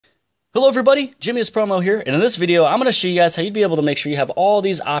Hello everybody, Jimmy's Promo here, and in this video I'm going to show you guys how you'd be able to make sure you have all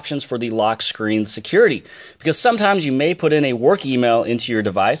these options for the lock screen security. Because sometimes you may put in a work email into your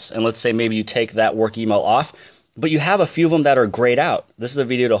device, and let's say maybe you take that work email off, but you have a few of them that are grayed out. This is a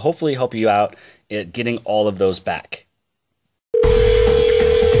video to hopefully help you out at getting all of those back.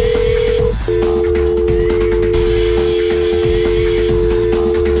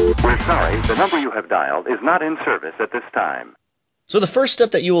 We're sorry, the number you have dialed is not in service at this time. So the first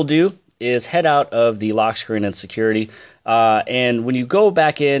step that you will do is head out of the lock screen and security, and when you go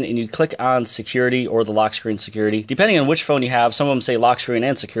back in and you click on security or the lock screen security, depending on which phone you have, some of them say lock screen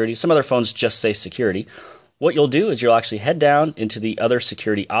and security, some other phones just say security. What you'll do is you'll actually head down into the other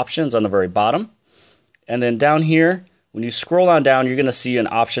security options on the very bottom, and then down here, when you scroll on down, you're going to see an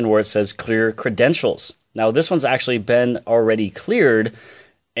option where it says clear credentials. Now this one's actually been already cleared,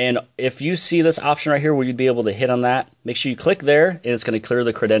 and if you see this option right here where you'd be able to hit on that, make sure you click there and it's going to clear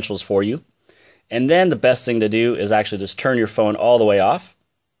the credentials for you. And then the best thing to do is actually just turn your phone all the way off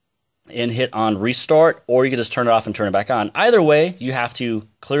and hit on restart, or you can just turn it off and turn it back on. Either way, you have to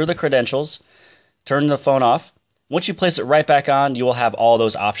clear the credentials, turn the phone off. Once you place it right back on, you will have all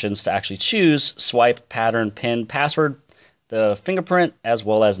those options to actually choose swipe, pattern, pin, password, the fingerprint, as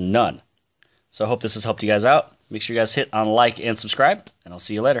well as none. So I hope this has helped you guys out. Make sure you guys hit on like and subscribe, and I'll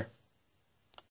see you later.